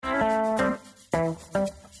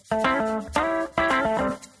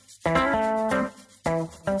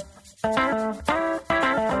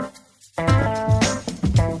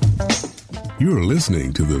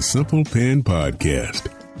listening to the Simple Pin Podcast,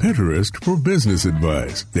 Pinterest for business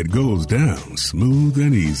advice that goes down smooth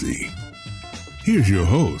and easy. Here's your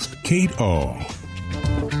host, Kate Ahl.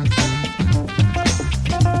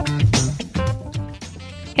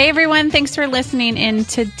 Hey everyone, thanks for listening in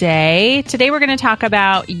today. Today we're going to talk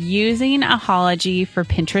about using Ahalogy for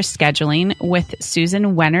Pinterest scheduling with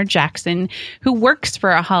Susan Wenner Jackson, who works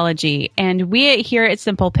for Ahalogy. And we here at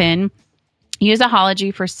Simple Pin use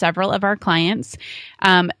Ahalogy for several of our clients,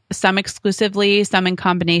 some exclusively, some in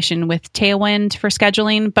combination with Tailwind for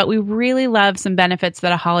scheduling, but we really love some benefits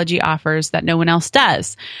that Ahalogy offers that no one else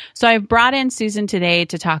does. So I've brought in Susan today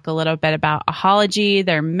to talk a little bit about Ahalogy,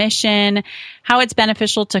 their mission, how it's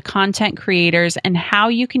beneficial to content creators, and how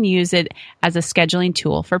you can use it as a scheduling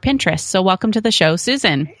tool for Pinterest. So welcome to the show,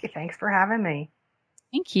 Susan. Hey, thanks for having me.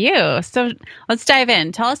 Thank you. So let's dive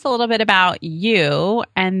in. Tell us a little bit about you,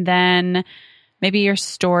 and then maybe your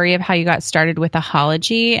story of how you got started with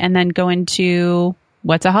Ahalogy, and then go into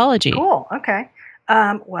what's Ahalogy. Cool. Okay.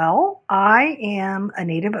 Well, I am a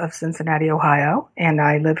native of Cincinnati, Ohio, and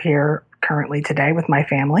I live here currently today with my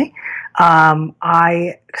family.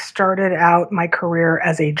 I started out my career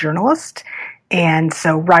as a journalist, and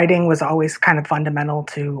so writing was always kind of fundamental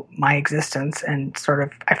to my existence, and sort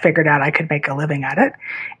of I figured out I could make a living at it.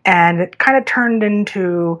 And it kind of turned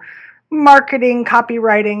into marketing,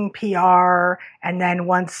 copywriting, PR, and then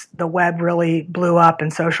once the web really blew up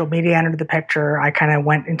and social media entered the picture, I kind of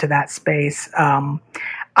went into that space.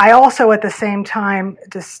 I also, at the same time,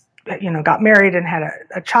 just got married and had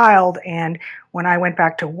a child, and when I went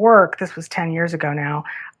back to work, this was 10 years ago now,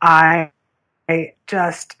 I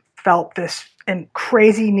just felt this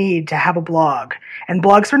crazy need to have a blog. And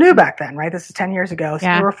blogs were new back then, right? This is 10 years ago.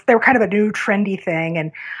 So they were kind of a new trendy thing.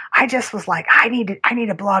 And I just was like, I need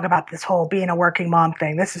a blog about this whole being a working mom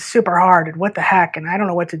thing. This is super hard, and what the heck? And I don't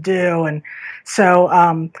know what to do. And so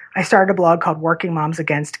I started a blog called Working Moms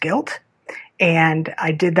Against Guilt. And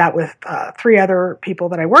I did that with 3 other people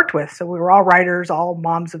that I worked with. So we were all writers, all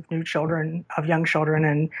moms of young children.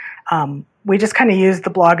 And we just kind of used the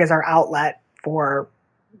blog as our outlet for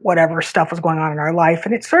whatever stuff was going on in our life.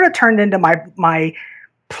 And it sort of turned into my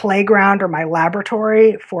playground or my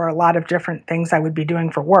laboratory for a lot of different things I would be doing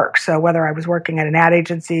for work. So whether I was working at an ad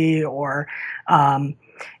agency or,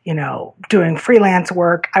 doing freelance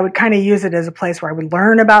work, I would kind of use it as a place where I would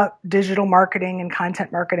learn about digital marketing and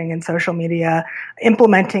content marketing and social media,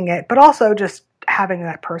 implementing it, but also just having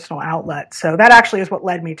that personal outlet. So that actually is what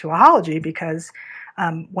led me to Ahalogy, because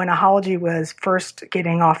when Ahalogy was first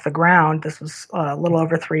getting off the ground, this was a little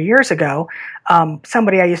over 3 years ago,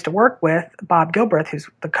 somebody I used to work with, Bob Gilbreth, who's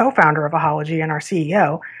the co-founder of Ahalogy and our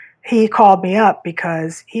CEO, he called me up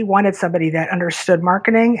because he wanted somebody that understood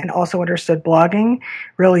marketing and also understood blogging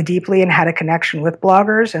really deeply and had a connection with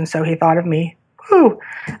bloggers. And so he thought of me.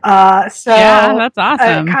 Yeah, that's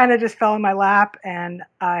awesome. It kind of just fell in my lap, and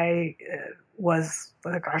I was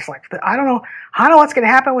like, I don't know what's going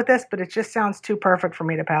to happen with this, but it just sounds too perfect for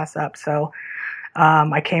me to pass up. So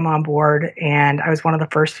I came on board, and I was one of the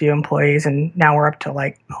first few employees, and now we're up to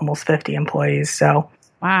like almost 50 employees. So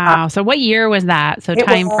wow. So what year was that? So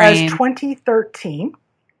time frame? It was 2013.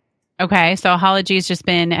 Okay. So Ahalogy's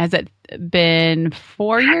has it been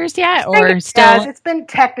 4 years yet, or still? It's been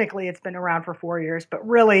around for 4 years, but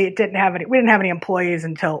really we didn't have any employees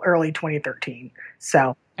until early 2013.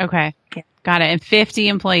 So. Okay. Yeah. Got it. And 50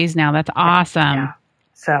 employees now. That's awesome. Yeah.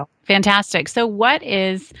 So fantastic. So what's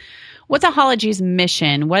Ahalogy's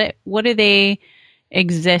mission? What do they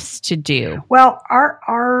exist to do? Well,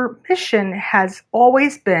 our mission has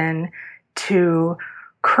always been to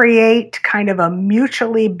create kind of a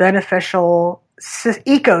mutually beneficial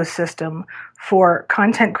ecosystem for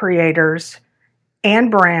content creators and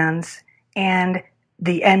brands and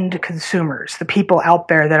the end consumers, the people out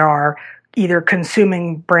there that are either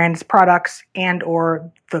consuming brands' products and or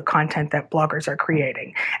the content that bloggers are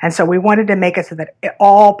creating. And so we wanted to make it so that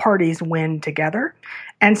all parties win together.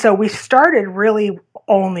 And so we started really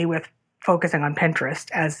only with focusing on Pinterest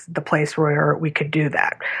as the place where we could do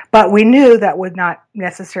that. But we knew that would not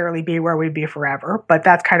necessarily be where we'd be forever, but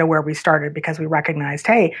that's kind of where we started, because we recognized,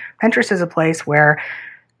 hey, Pinterest is a place where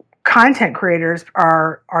content creators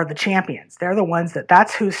are the champions. They're the ones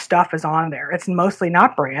that's whose stuff is on there. It's mostly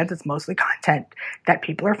not brands. It's mostly content that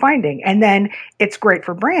people are finding. And then it's great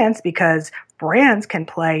for brands because brands can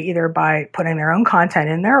play either by putting their own content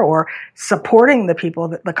in there or supporting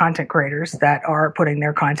the content creators that are putting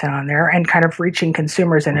their content on there and kind of reaching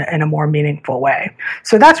consumers in a more meaningful way.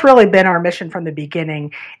 So that's really been our mission from the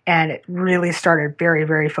beginning. And it really started very,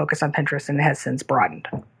 very focused on Pinterest, and it has since broadened.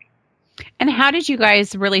 And how did you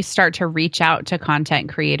guys really start to reach out to content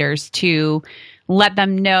creators to let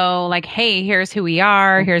them know like, hey, here's who we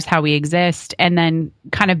are, here's how we exist, and then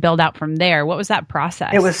kind of build out from there? What was that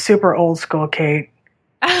process? It was super old school, Kate.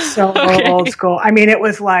 So Okay. old school. I mean, it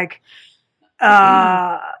was like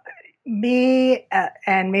me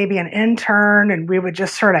and maybe an intern, and we would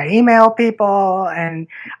just sort of email people, and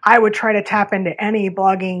I would try to tap into any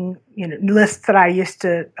blogging, lists that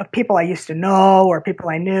of people I used to know or people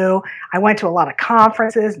I knew. I went to a lot of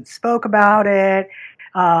conferences and spoke about it.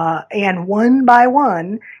 And one by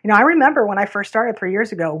one, I remember when I first started 3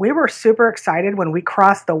 years ago, we were super excited when we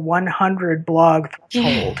crossed the 100 blog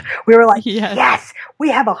threshold. We were like, yes, we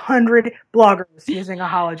have 100 bloggers using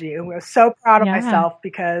Ahalogy. And we were so proud of myself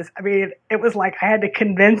because, it was like I had to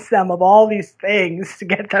convince them of all these things to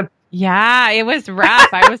get them. Yeah, it was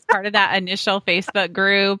rough. I was part of that initial Facebook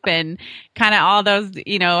group and kind of all those,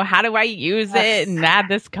 how do I use it and add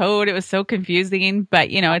this code? It was so confusing, but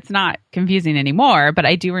it's not confusing anymore, but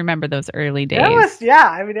I do remember those early days.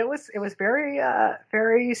 It was very,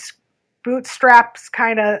 very bootstraps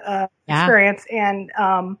kind of experience. And,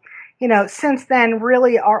 since then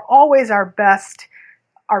really our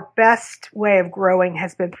best way of growing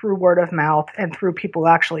has been through word of mouth and through people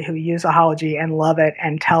actually who use Ahalogy and love it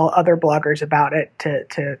and tell other bloggers about it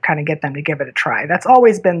to kind of get them to give it a try. That's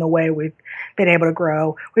always been the way we've been able to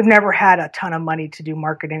grow. We've never had a ton of money to do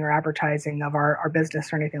marketing or advertising of our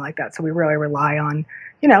business or anything like that. So we really rely on,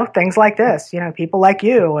 things like this, people like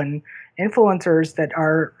you and influencers that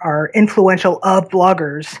are influential of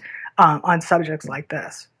bloggers on subjects like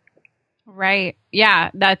this. Right. Yeah.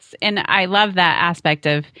 And I love that aspect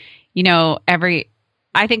of,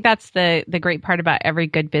 I think that's the great part about every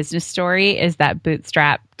good business story is that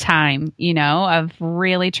bootstrap time, of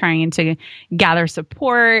really trying to gather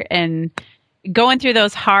support and going through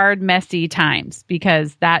those hard, messy times,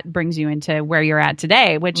 because that brings you into where you're at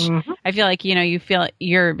today, which I feel like, you feel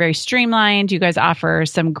you're very streamlined. You guys offer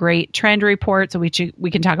some great trend reports, which we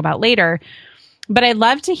can talk about later. But I'd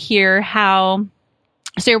love to hear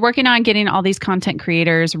so you're working on getting all these content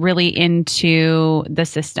creators really into the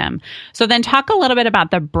system. So then talk a little bit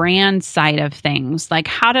about the brand side of things. Like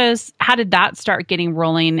how did that start getting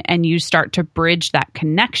rolling and you start to bridge that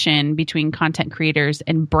connection between content creators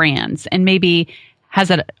and brands? And maybe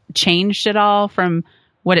has it changed at all from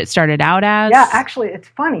what it started out as? Yeah, actually, it's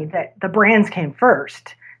funny that the brands came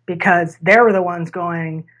first because they were the ones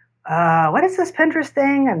going, what is this Pinterest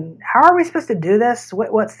thing? And how are we supposed to do this?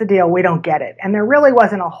 What's the deal? We don't get it. And there really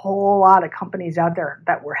wasn't a whole lot of companies out there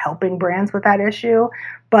that were helping brands with that issue.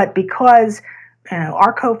 But because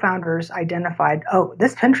our co-founders identified,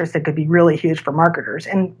 this Pinterest thing could be really huge for marketers.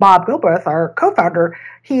 And Bob Gilbreth, our co-founder,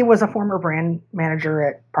 he was a former brand manager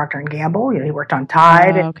at Procter & Gamble. He worked on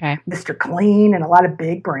Tide and Mr. Clean and a lot of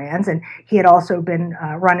big brands. And he had also been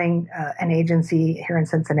running an agency here in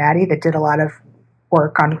Cincinnati that did a lot of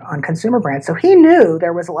work on consumer brands. So he knew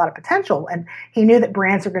there was a lot of potential, and he knew that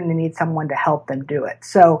brands are going to need someone to help them do it.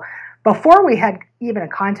 So before we had even a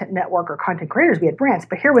content network or content creators, we had brands.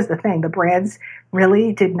 But here was the thing. The brands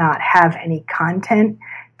really did not have any content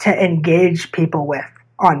to engage people with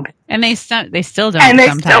on. And they still don't. And they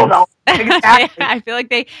sometimes. still don't. Exactly. I feel like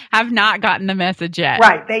they have not gotten the message yet.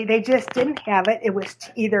 Right. They just didn't have it. It was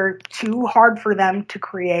either too hard for them to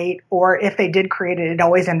create, or if they did create it, it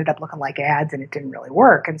always ended up looking like ads and it didn't really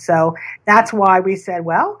work. And so that's why we said,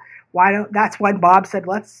 well, that's when Bob said,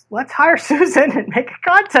 let's hire Susan and make a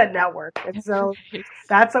content network. And so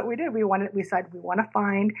that's what we did. We said we want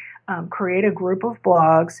to create a group of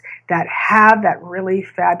blogs that have that really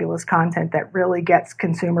fabulous content that really gets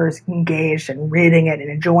consumers engaged and reading it and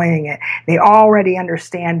enjoying it. They already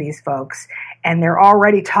understand these folks and they're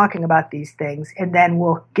already talking about these things. And then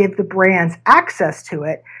we'll give the brands access to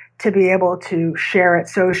it to be able to share it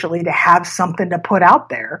socially, to have something to put out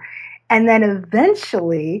there. And then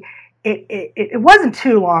eventually, it wasn't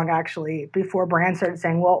too long, actually, before brands started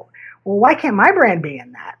saying, well, why can't my brand be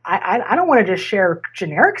in that? I don't want to just share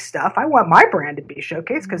generic stuff. I want my brand to be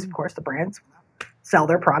showcased because, of course, the brands sell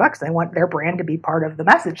their products. They want their brand to be part of the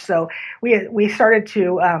message. So we started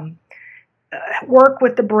to work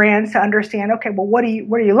with the brands to understand, okay, well, what are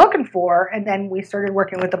you looking for? And then we started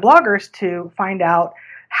working with the bloggers to find out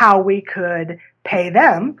how we could pay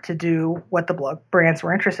them to do what the brands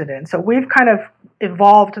were interested in. So we've kind of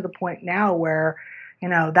evolved to the point now where,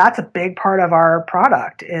 that's a big part of our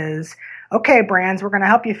product is, okay, brands, we're going to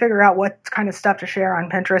help you figure out what kind of stuff to share on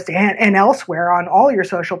Pinterest and elsewhere on all your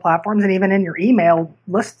social platforms and even in your email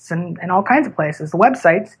lists and all kinds of places, the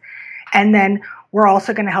websites. And then we're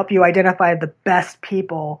also going to help you identify the best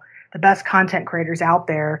people, the best content creators out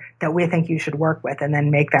there that we think you should work with, and then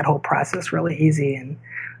make that whole process really easy and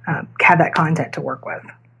have that content to work with.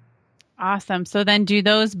 Awesome. So then do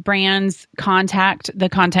those brands contact the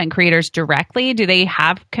content creators directly? Do they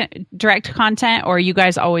have direct content, or are you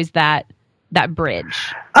guys always that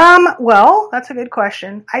bridge? Well, that's a good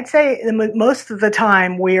question. I'd say most of the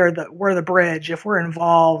time we're the bridge. If we're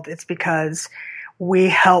involved, it's because we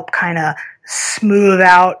help kind of smooth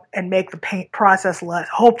out and make the process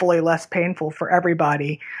hopefully less painful for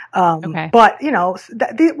everybody. Okay. But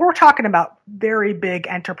we're talking about very big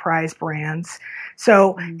enterprise brands.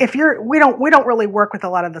 So if we don't really work with a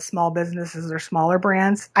lot of the small businesses or smaller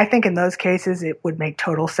brands. I think in those cases it would make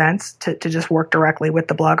total sense to just work directly with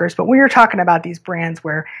the bloggers. But when you're talking about these brands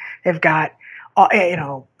where they've got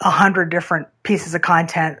 100 different pieces of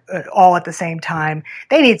content all at the same time,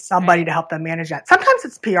 they need somebody to help them manage that. Sometimes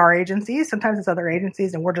it's PR agencies, sometimes it's other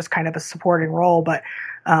agencies, and we're just kind of a supporting role. But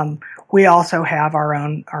we also have our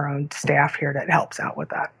own staff here that helps out with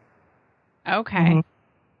that. Okay. Mm-hmm.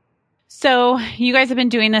 So you guys have been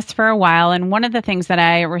doing this for a while, and one of the things that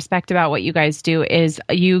I respect about what you guys do is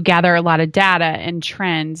you gather a lot of data and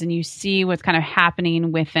trends, and you see what's kind of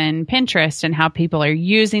happening within Pinterest and how people are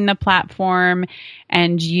using the platform,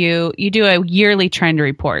 and you do a yearly trend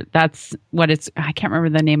report. That's what I can't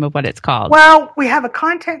remember the name of what it's called. Well, we have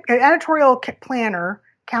an editorial planner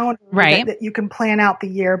calendar that you can plan out the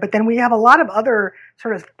year, but then we have a lot of other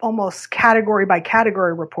sort of almost category by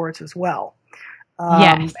category reports as well.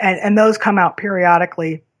 Yes. And those come out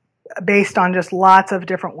periodically based on just lots of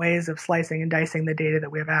different ways of slicing and dicing the data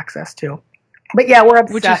that we have access to. But yeah, we're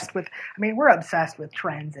obsessed with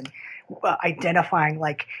trends and identifying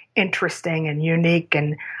like interesting and unique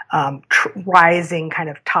and rising kind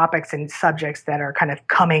of topics and subjects that are kind of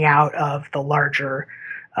coming out of the larger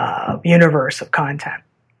universe of content.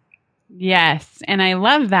 Yes. And I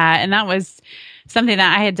love that. And that was something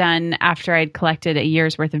that I had done after I'd collected a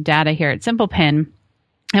year's worth of data here at Simple Pin.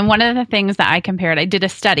 And one of the things that I did a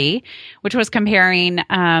study, which was comparing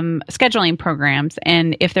scheduling programs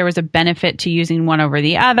and if there was a benefit to using one over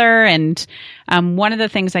the other. And one of the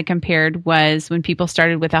things I compared was when people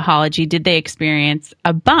started with Ahalogy, did they experience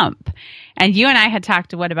a bump? And you and I had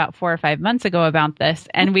talked about 4 or 5 months ago about this,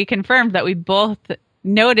 and we confirmed that we both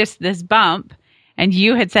noticed this bump. And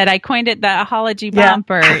you had said, I coined it the Ahalogy bump,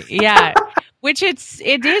 which it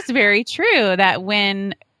is very true that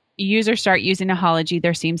when users start using Ahalogy,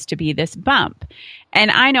 there seems to be this bump.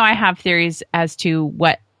 And I know I have theories as to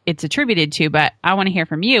what it's attributed to, but I want to hear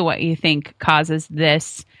from you what you think causes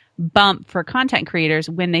this bump for content creators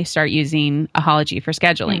when they start using Ahalogy for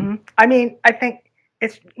scheduling. Mm-hmm. I mean, I think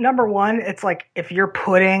it's number one, it's like if you're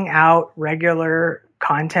putting out regular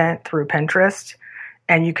content through Pinterest,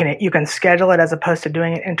 and you can schedule it as opposed to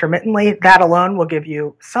doing it intermittently, that alone will give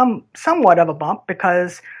you somewhat of a bump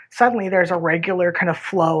because suddenly there's a regular kind of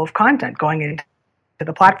flow of content going into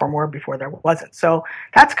the platform where before there wasn't. So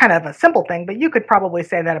that's kind of a simple thing, but you could probably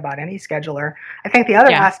say that about any scheduler. I think the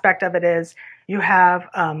other aspect of it is you have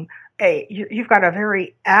you've got a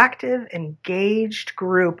very active, engaged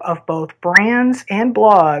group of both brands and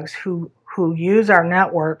blogs who use our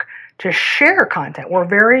network to share content. We're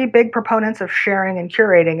very big proponents of sharing and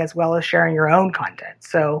curating as well as sharing your own content.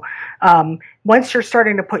 So once you're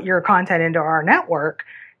starting to put your content into our network,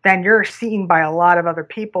 then you're seen by a lot of other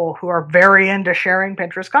people who are very into sharing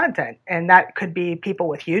Pinterest content. And that could be people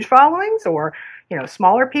with huge followings or,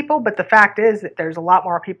 smaller people. But the fact is that there's a lot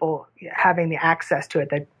more people having the access to it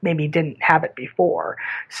that maybe didn't have it before.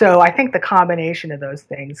 So I think the combination of those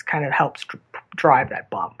things kind of helps drive that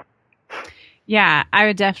bump. Yeah, I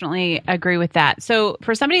would definitely agree with that. So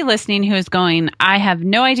for somebody listening who is going, I have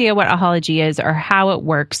no idea what Ahalogy is or how it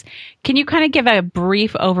works, can you kind of give a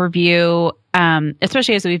brief overview,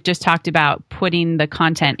 especially as we've just talked about putting the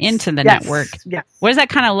content into the network? Yes. What does that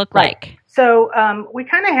kind of look like? So we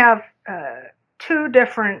kind of have two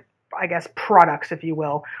different, I guess, products, if you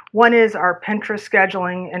will. One is our Pinterest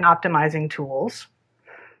scheduling and optimizing tools.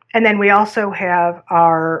 And then we also have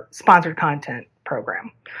our sponsored content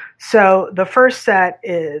program. So the first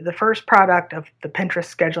product of the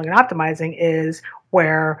Pinterest scheduling and optimizing is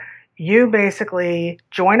where you basically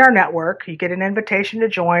join our network. You get an invitation to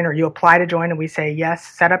join or you apply to join and we say, yes,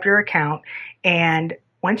 set up your account. And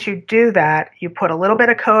once you do that, you put a little bit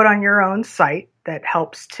of code on your own site that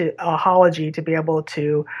helps to Ahalogy to be able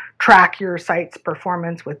to track your site's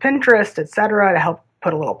performance with Pinterest, et cetera, to help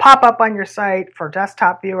put a little pop-up on your site for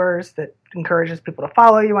desktop viewers that encourages people to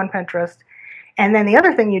follow you on Pinterest. And then the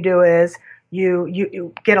other thing you do is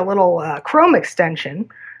you get a little Chrome extension,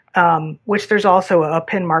 which there's also a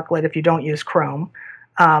pin marklet if you don't use Chrome.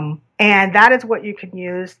 And that is what you can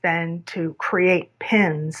use then to create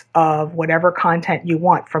pins of whatever content you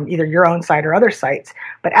want from either your own site or other sites.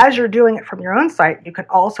 But as you're doing it from your own site, you can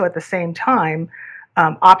also at the same time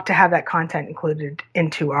opt to have that content included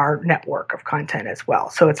into our network of content as well.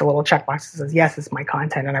 So it's a little checkbox that says, yes, it's my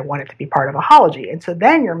content and I want it to be part of Ahalogy. And so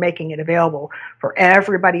then you're making it available for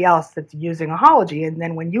everybody else that's using Ahalogy. And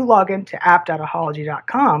then when you log into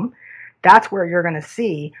app.ahalogy.com, that's where you're going to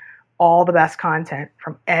see all the best content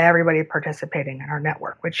from everybody participating in our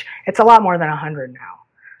network, which it's a lot more than 100 now.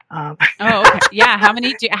 Okay. Yeah. How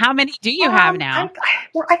many do you have now?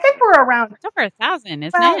 I think we're around. It's over 1,000,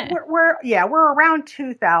 isn't it? We're around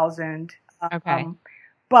 2,000. Okay.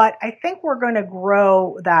 But I think we're going to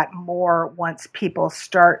grow that more once people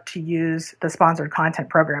start to use the sponsored content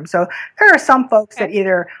program. So there are some folks that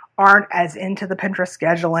either aren't as into the Pinterest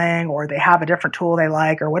scheduling or they have a different tool they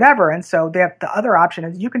like or whatever. And so the other option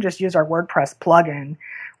is you can just use our WordPress plugin,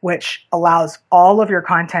 which allows all of your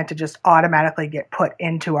content to just automatically get put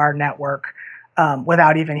into our network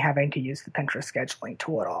without even having to use the Pinterest scheduling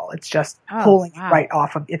tool at all. It's just pulling it right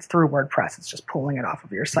off of, it's through WordPress. It's just pulling it off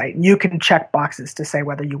of your site. And you can check boxes to say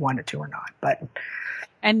whether you want it to or not.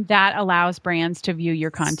 And that allows brands to view your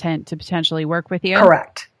content to potentially work with you?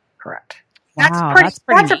 Correct. Wow,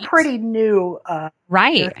 that's a pretty new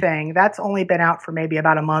right. new thing. That's only been out for maybe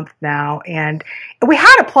about a month now. And we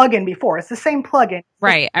had a plugin before. It's the same plugin.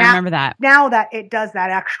 Right. I remember that. Now that it does that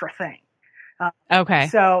extra thing. Okay.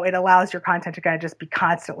 So it allows your content to kind of just be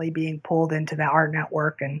constantly being pulled into our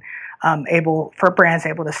network and able for brands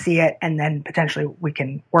able to see it, and then potentially we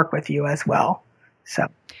can work with you as well. So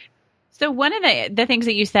one of the things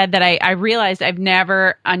that you said that I realized I've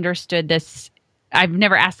never understood this, I've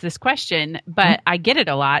never asked this question, but I get it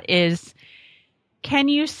a lot, is can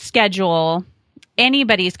you schedule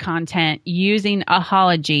anybody's content using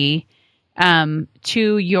Ahalogy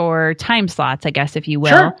to your time slots, I guess, if you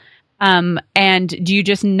will? Sure. And do you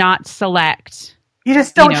just not select? You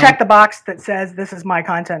just don't check the box that says, this is my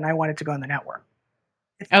content and I want it to go on the network.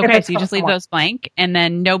 Okay, so you just leave those blank and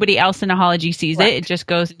then nobody else in Ahalogy sees Right. it. It just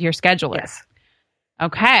goes into your scheduler. Yes.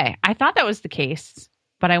 Okay. I thought that was the case,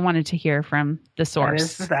 but I wanted to hear from the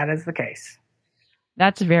source. That is the case.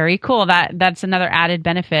 That's very cool. That's another added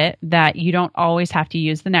benefit that you don't always have to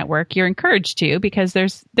use the network. You're encouraged to, because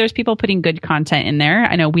there's people putting good content in there.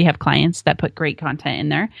 I know we have clients that put great content in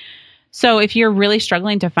there. So if you're really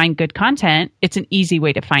struggling to find good content, it's an easy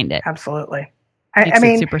way to find it. Absolutely. I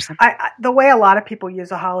mean, super simple. The way a lot of people use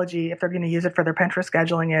Ahalogy, if they're going to use it for their Pinterest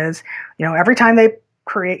scheduling, is, every time they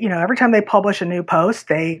every time they publish a new post,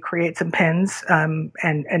 they create some pins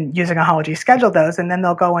and using Ahalogy schedule those, and then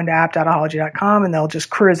they'll go into app.ahalogy.com and they'll just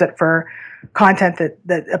cruise it for content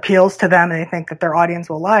that appeals to them and they think that their audience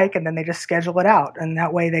will like, and then they just schedule it out. And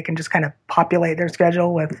that way they can just kind of populate their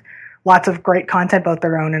schedule with lots of great content, both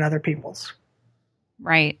their own and other people's.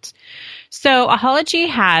 Right. So Ahalogy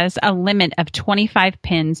has a limit of 25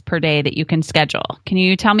 pins per day that you can schedule. Can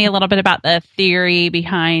you tell me a little bit about the theory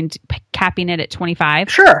behind capping it at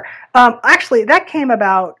 25? Sure. Actually, that came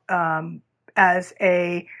about as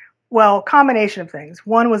a combination of things.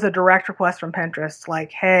 One was a direct request from Pinterest,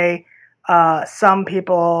 like, hey, some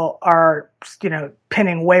people are,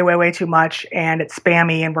 pinning way too much and it's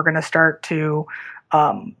spammy, and we're going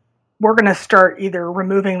to start either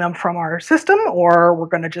removing them from our system, or we're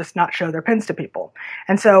going to just not show their pins to people.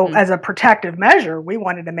 And so as a protective measure, we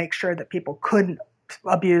wanted to make sure that people couldn't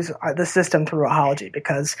abuse the system through Ahalogy,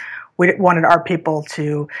 because we wanted our people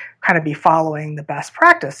to kind of be following the best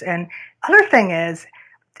practice. And other thing is,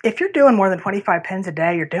 if you're doing more than 25 pins a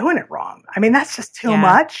day, you're doing it wrong. I mean, that's just too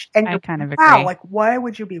much. And I kind of agree. Wow, like, why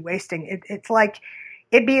would you be wasting it?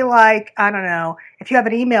 It'd be like, I don't know, if you have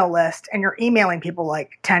an email list and you're emailing people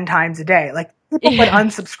like 10 times a day, like people would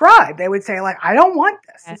unsubscribe. They would say like, I don't want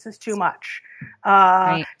this. This is too much.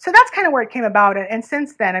 Right. So that's kind of where it came about. And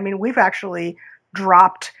since then, I mean, we've actually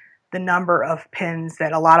dropped the number of pins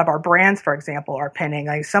that a lot of our brands, for example, are pinning.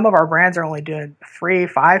 Like some of our brands are only doing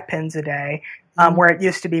 3-5 pins a day, where it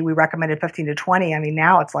used to be we recommended 15 to 20. I mean,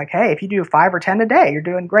 now it's like, hey, if you do 5 or 10 a day, you're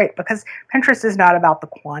doing great, because Pinterest is not about the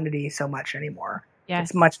quantity so much anymore. Yes.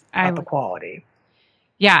 It's much about the quality.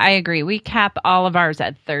 Yeah, I agree. We cap all of ours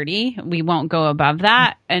at 30. We won't go above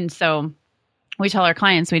that. And so we tell our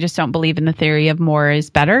clients we just don't believe in the theory of more is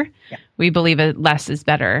better. Yeah. We believe less is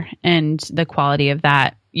better. And the quality of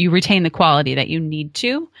that, you retain the quality that you need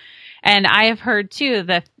to. And I have heard too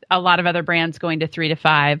that a lot of other brands going to 3 to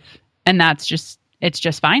 5, and it's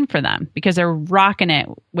just fine for them, because they're rocking it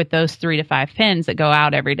with those 3 to 5 pins that go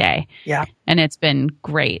out every day. Yeah. And it's been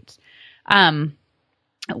great.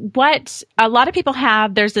 what a lot of people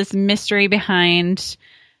have, there's this mystery behind,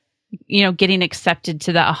 getting accepted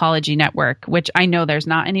to the Ahalogy network, which I know there's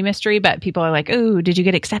not any mystery, but people are like, oh, did you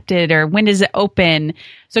get accepted, or when does it open?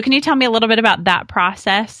 So can you tell me a little bit about that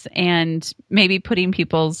process and maybe putting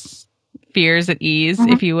people's fears at ease,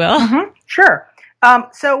 if you will? Sure.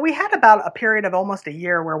 So we had about a period of almost a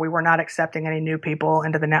year where we were not accepting any new people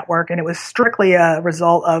into the network, and it was strictly a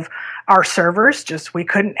result of our servers. We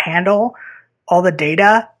couldn't handle all the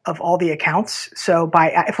data of all the accounts. So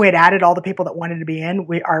if we had added all the people that wanted to be in,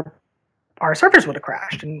 our servers would have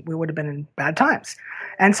crashed and we would have been in bad times.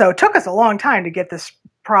 And so it took us a long time to get this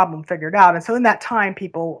problem figured out. And so in that time,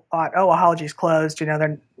 people thought, oh, Ahalogy's closed,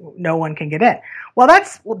 then no one can get in. Well,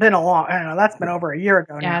 that's been that's been over a year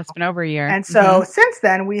ago now. Yeah, it's been over a year. And so since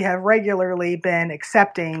then, we have regularly been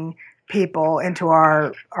accepting people into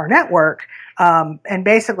our network. And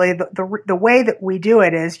basically the way that we do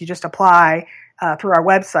it is you just apply through our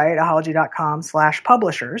website,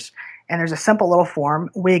 ahalogy.com/publishers. And there's a simple little form.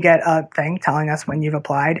 We get a thing telling us when you've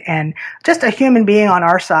applied, and just a human being on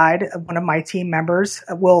our side, one of my team members,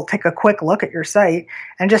 will take a quick look at your site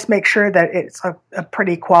and just make sure that it's a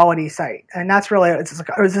pretty quality site. And that's really,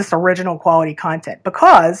 is this original quality content?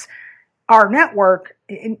 Because our network,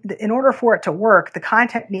 in order for it to work, the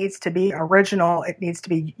content needs to be original. It needs to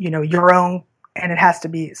be, your own, and it has to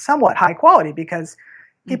be somewhat high quality, because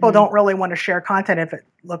people don't really want to share content if it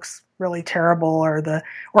looks really terrible or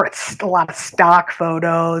it's a lot of stock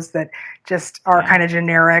photos that just are kind of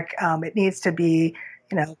generic. It needs to be,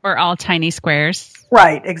 or all tiny squares.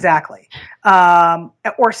 Right, exactly. Or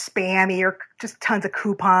spammy, or just tons of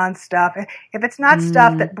coupon stuff. If it's not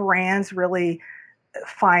stuff that brands really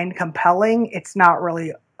find compelling, it's not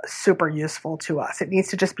really super useful to us. It needs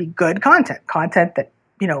to just be good content that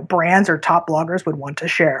brands or top bloggers would want to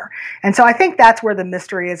share. And so I think that's where the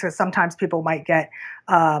mystery is, because sometimes people might get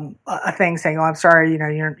a thing saying, oh, I'm sorry,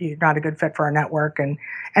 you're not a good fit for our network. And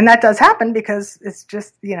that does happen because it's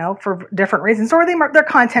just, for different reasons, or their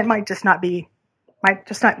content might just not be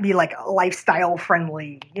like lifestyle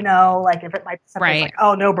friendly, like if it might be something like,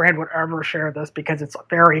 oh, no brand would ever share this because it's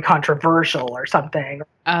very controversial or something.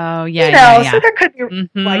 Oh, yeah. So there could be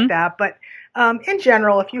like that. But in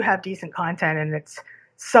general, if you have decent content and it's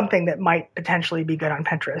something that might potentially be good on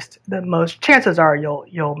Pinterest, the most chances are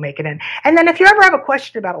you'll make it in. And then if you ever have a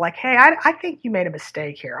question about it, like, hey, I think you made a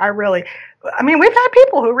mistake here. We've had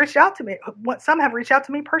people who reached out to me. Some have reached out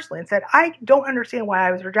to me personally and said, I don't understand why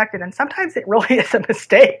I was rejected. And sometimes it really is a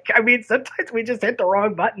mistake. Sometimes we just hit the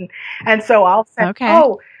wrong button. And so I'll say,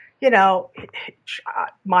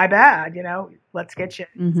 my bad, let's get you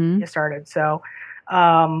started. So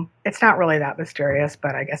it's not really that mysterious,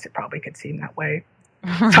 but I guess it probably could seem that way.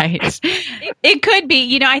 Right. It could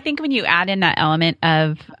be, I think when you add in that element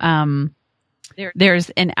of there's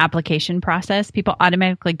an application process, people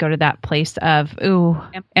automatically go to that place of, ooh,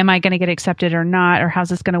 am I going to get accepted or not? Or how's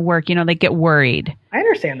this going to work? They get worried. I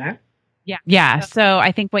understand that. Yeah. So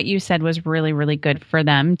I think what you said was really, really good for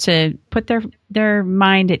them to put their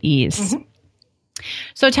mind at ease.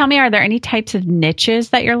 So tell me, are there any types of niches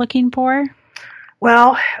that you're looking for?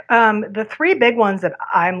 Well, the three big ones that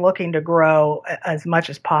I'm looking to grow as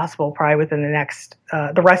much as possible, probably within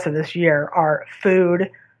the rest of this year, are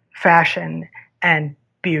food, fashion, and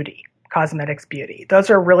beauty, cosmetics, beauty.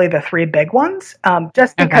 Those are really the three big ones,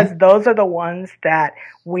 just because those are the ones that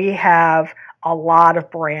we have a lot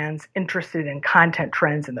of brands interested in content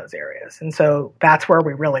trends in those areas. And so that's where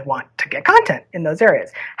we really want to get content in those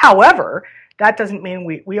areas. However, that doesn't mean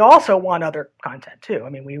we also want other content too.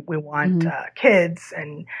 We want kids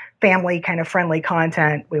and family kind of friendly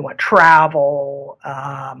content. We want travel,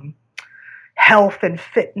 health and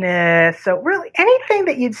fitness. So really anything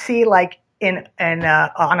that you'd see like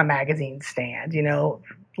on a magazine stand,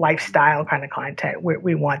 lifestyle kind of content.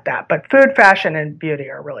 We want that. But food, fashion, and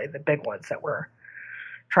beauty are really the big ones that we're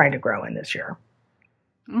trying to grow in this year.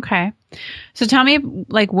 Okay. So tell me,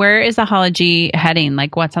 where is Ahalogy heading?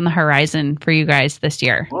 What's on the horizon for you guys this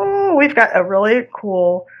year? Oh, we've got a really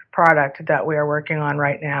cool product that we are working on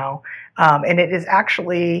right now. And it is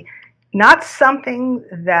actually not something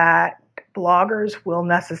that bloggers will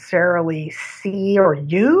necessarily see or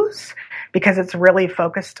use because it's really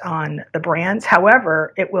focused on the brands.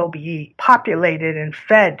 However, it will be populated and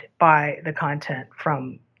fed by the content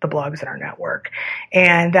from the blogs in our network.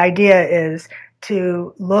 And the idea is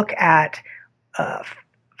to look at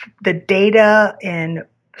the data in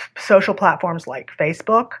social platforms like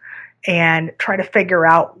Facebook and try to figure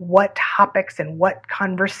out what topics and what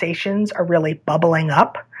conversations are really bubbling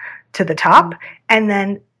up to the top, and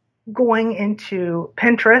then going into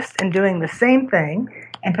Pinterest and doing the same thing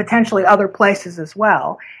and potentially other places as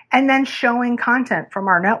well. And then showing content from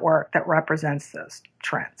our network that represents those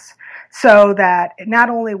trends. So that not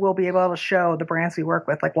only we'll be able to show the brands we work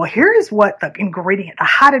with, like, well, here's what the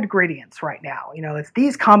hot ingredients right now, it's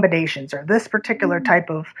these combinations or this particular type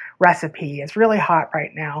of recipe is really hot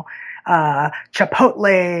right now.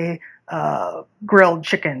 Chipotle, grilled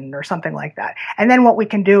chicken or something like that. And then what we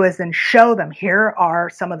can do is then show them, here are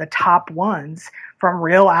some of the top ones from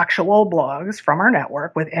real actual blogs from our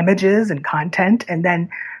network with images and content. And then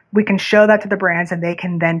we can show that to the brands and they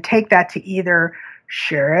can then take that to either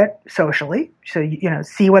share it socially. So,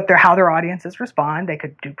 see how their audiences respond. They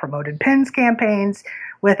could do promoted pins campaigns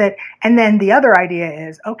with it. And then the other idea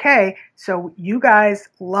is, okay, so you guys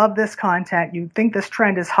love this content. You think this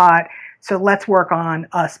trend is hot. So let's work on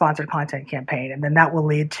a sponsored content campaign. And then that will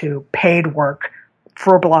lead to paid work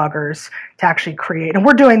for bloggers to actually create. And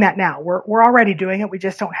we're doing that now. We're already doing it. We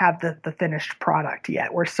just don't have the finished product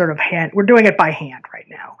yet. We're we're doing it by hand right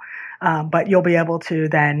now. But you'll be able to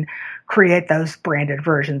then create those branded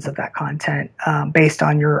versions of that content based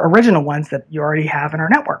on your original ones that you already have in our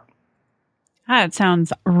network. That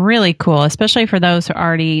sounds really cool, especially for those who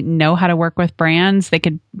already know how to work with brands. They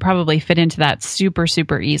could probably fit into that super,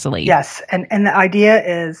 super easily. Yes. And the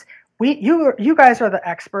idea is you guys are the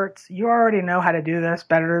experts. You already know how to do this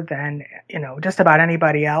better than, just about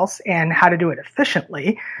anybody else, and how to do it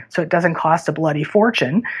efficiently so it doesn't cost a bloody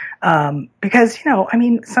fortune. Because,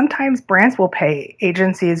 sometimes brands will pay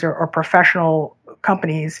agencies or professional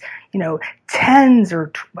companies, tens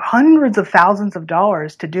or hundreds of thousands of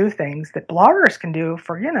dollars to do things that bloggers can do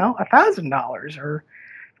for, $1,000 or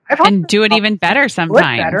and do it even better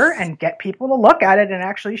sometimes. Do it better and get people to look at it and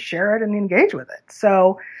actually share it and engage with it.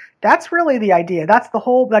 So that's really the idea. That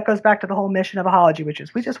goes back to the whole mission of Ahalogy, which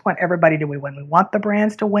is we just want everybody to win. We want the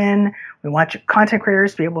brands to win. We want content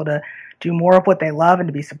creators to be able to do more of what they love and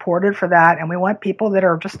to be supported for that. And we want people that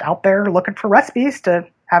are just out there looking for recipes to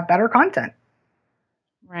have better content.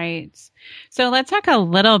 Right. So let's talk a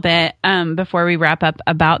little bit before we wrap up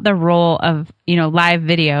about the role of, live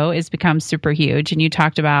video has become super huge. And you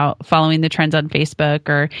talked about following the trends on Facebook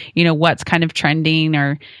or, what's kind of trending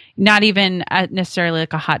or not even necessarily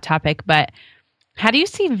like a hot topic, but how do you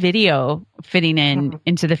see video fitting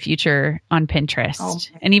into the future on Pinterest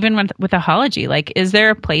and even with Ahalogy? Like, is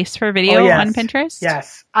there a place for video on Pinterest?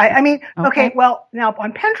 Yes. I mean, okay. Well, now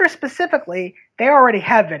on Pinterest specifically, they already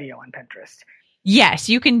have video on Pinterest. Yes,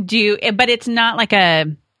 you can do it, but it's not like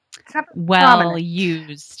it's not well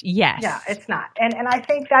used. Yes. Yeah, it's not. And I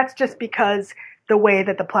think that's just because the way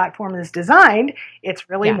that the platform is designed, it's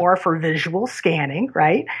really more for visual scanning,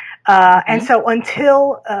 right? And so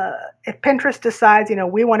until if Pinterest decides,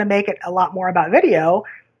 we want to make it a lot more about video,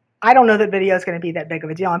 I don't know that video is going to be that big of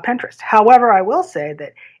a deal on Pinterest. However, I will say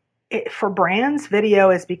that for brands, video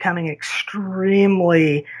is becoming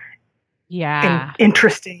extremely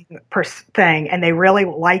interesting thing, and they really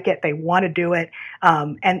like it. They want to do it.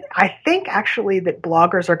 And I think actually that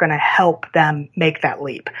bloggers are going to help them make that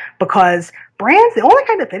leap, because brands, the only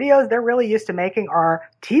kind of videos they're really used to making are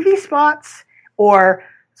TV spots or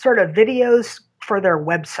sort of videos for their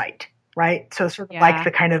website, right? So sort of like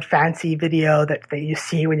the kind of fancy video that you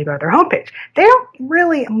see when you go to their homepage.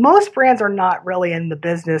 Most brands are not really in the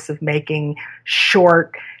business of making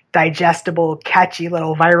short, digestible, catchy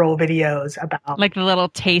little viral videos about like the little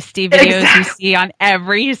tasty videos you see on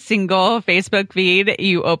every single Facebook feed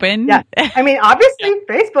you open. Yeah. I mean, obviously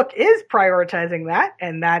Facebook is prioritizing that,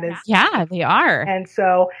 and that is they are. And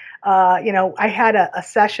so I had a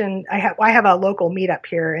session. I have a local meetup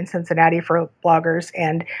here in Cincinnati for bloggers,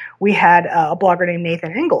 and we had a blogger named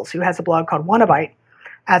Nathan Ingalls who has a blog called Wannabyte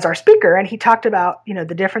as our speaker, and he talked about,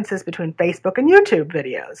 the differences between Facebook and YouTube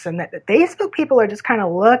videos, and that the Facebook people are just kind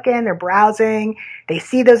of looking, they're browsing, they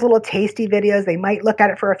see those little tasty videos, they might look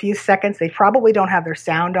at it for a few seconds, they probably don't have their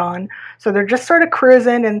sound on, so they're just sort of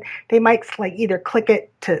cruising, and they might either click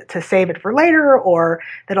it to save it for later, or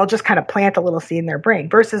that'll just kind of plant a little seed in their brain.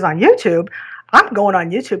 Versus on YouTube, I'm going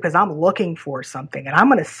on YouTube because I'm looking for something, and I'm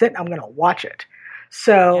going to sit and I'm going to watch it.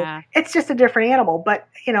 So it's just a different animal, but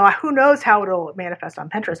who knows how it'll manifest on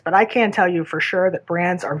Pinterest, but I can tell you for sure that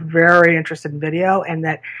brands are very interested in video, and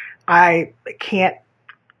that I can't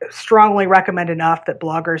strongly recommend enough that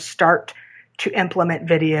bloggers start to implement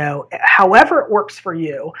video however it works for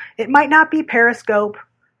you. It might not be Periscope,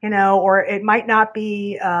 or it might not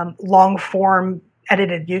be long form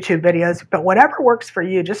edited YouTube videos, but whatever works for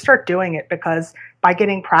you, just start doing it, because by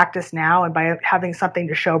getting practice now and by having something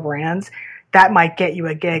to show brands, that might get you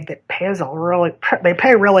a gig that they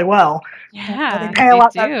pay really well. Yeah, they pay a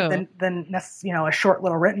lot better than a short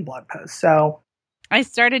little written blog post. So I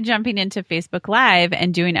started jumping into Facebook Live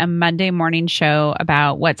and doing a Monday morning show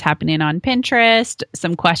about what's happening on Pinterest,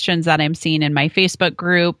 some questions that I'm seeing in my Facebook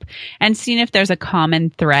group, and seeing if there's a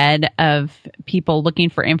common thread of people looking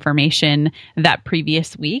for information that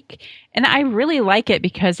previous week. And I really like it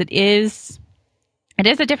because it is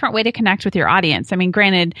a different way to connect with your audience. I mean,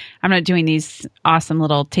 granted, I'm not doing these awesome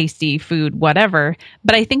little tasty food, whatever,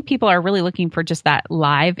 but I think people are really looking for just that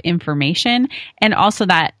live information, and also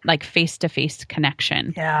that like face-to-face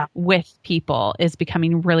connection with people is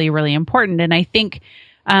becoming really, really important. And I think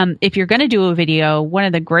if you're going to do a video, one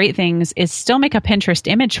of the great things is still make a Pinterest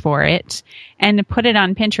image for it and put it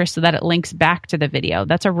on Pinterest so that it links back to the video.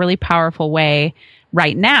 That's a really powerful way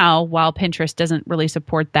right now, while Pinterest doesn't really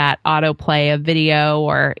support that autoplay of video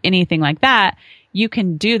or anything like that. You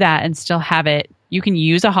can do that and still have it. You can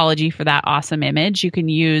use Ahalogy for that awesome image. You can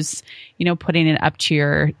use, putting it up to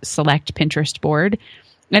your select Pinterest board.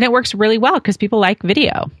 And it works really well because people like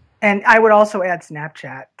video. And I would also add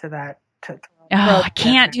Snapchat to that. I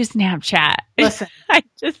can't do Snapchat. Listen, I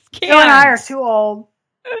just can't. You and I are too old.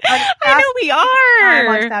 I know we are. I'm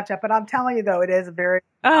on Snapchat, but I'm telling you though, it is very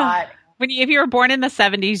hot. If you were born in the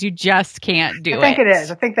 70s, you just can't do it. I think it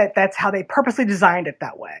is. I think that's how they purposely designed it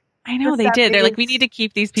that way. I know they did. They're like, we need to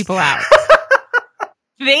keep these people out.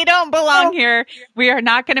 They don't belong here. We are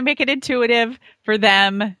not going to make it intuitive for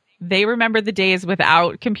them. They remember the days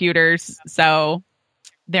without computers, so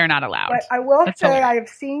they're not allowed. But I will say I have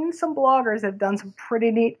seen some bloggers that have done some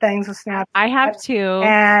pretty neat things with Snapchat. I have too.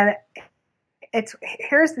 And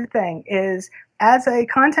here's the thing is, as a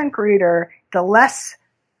content creator, the less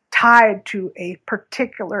tied to a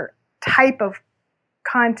particular type of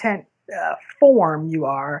content form you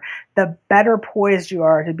are, the better poised you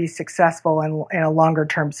are to be successful in a longer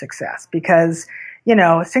term success. Because,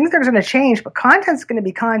 things are going to change, but content's going to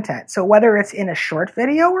be content. So whether it's in a short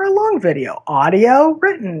video or a long video, audio,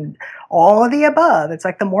 written, all of the above, it's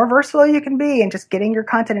like the more versatile you can be and just getting your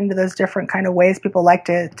content into those different kind of ways people like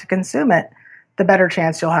to consume it, the better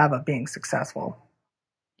chance you'll have of being successful.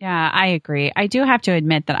 Yeah, I agree. I do have to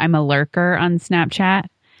admit that I'm a lurker on Snapchat.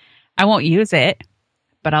 I won't use it,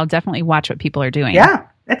 but I'll definitely watch what people are doing. Yeah,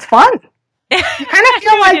 it's fun. You kind of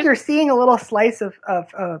feel like you're seeing a little slice of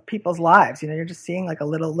people's lives. You're just seeing like a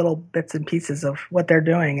little bits and pieces of what they're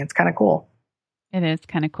doing. It's kind of cool. It is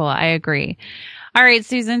kind of cool. I agree. All right,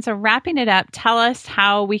 Susan. So wrapping it up, tell us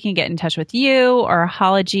how we can get in touch with you or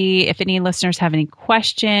Ahalogy. If any listeners have any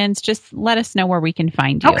questions, just let us know where we can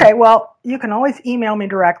find you. Okay. Well, you can always email me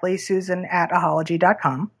directly,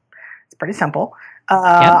 susan@ahalogy.com. It's pretty simple.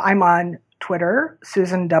 I'm on Twitter,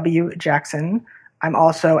 Susan W. Jackson. I'm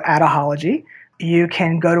also at Ahalogy. You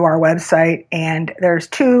can go to our website, and there's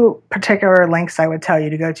two particular links I would tell you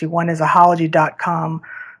to go to. One is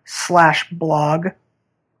ahalogy.com/blog.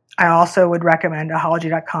 I also would recommend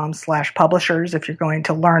ahalogy.com/publishers if you're going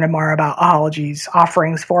to learn more about Ahalogy's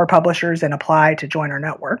offerings for publishers and apply to join our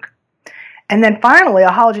network. And then finally,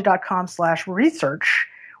 ahalogy.com/research,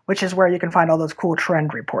 which is where you can find all those cool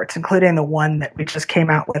trend reports, including the one that we just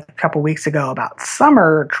came out with a couple weeks ago about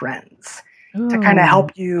summer trends. Ooh. To kind of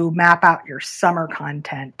help you map out your summer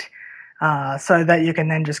content so that you can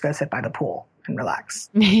then just go sit by the pool and relax.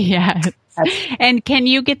 Yes. And can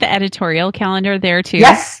you get the editorial calendar there too?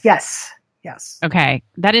 Yes. Okay.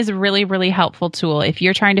 That is a really, really helpful tool. If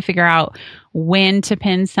you're trying to figure out when to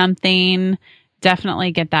pin something,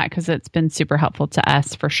 definitely get that because it's been super helpful to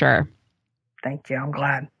us for sure. Thank you. I'm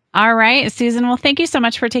glad. All right, Susan. Well, thank you so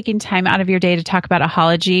much for taking time out of your day to talk about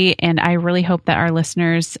Ahalogy. And I really hope that our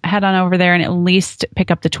listeners head on over there and at least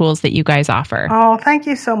pick up the tools that you guys offer. Oh, thank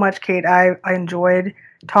you so much, Kate. I enjoyed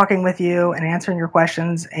talking with you and answering your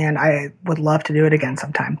questions, and I would love to do it again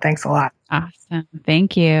sometime. Thanks a lot. Awesome.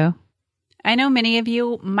 Thank you. I know many of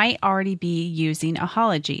you might already be using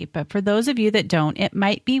Ahalogy, but for those of you that don't, it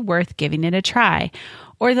might be worth giving it a try.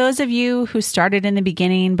 Or those of you who started in the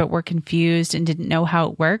beginning but were confused and didn't know how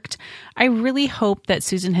it worked, I really hope that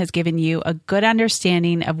Susan has given you a good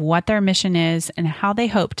understanding of what their mission is and how they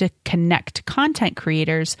hope to connect content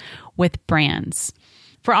creators with brands.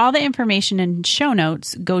 For all the information and show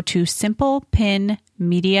notes, go to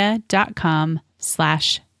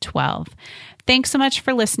simplepinmedia.com/12. Thanks so much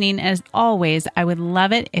for listening. As always, I would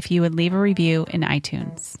love it if you would leave a review in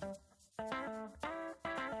iTunes.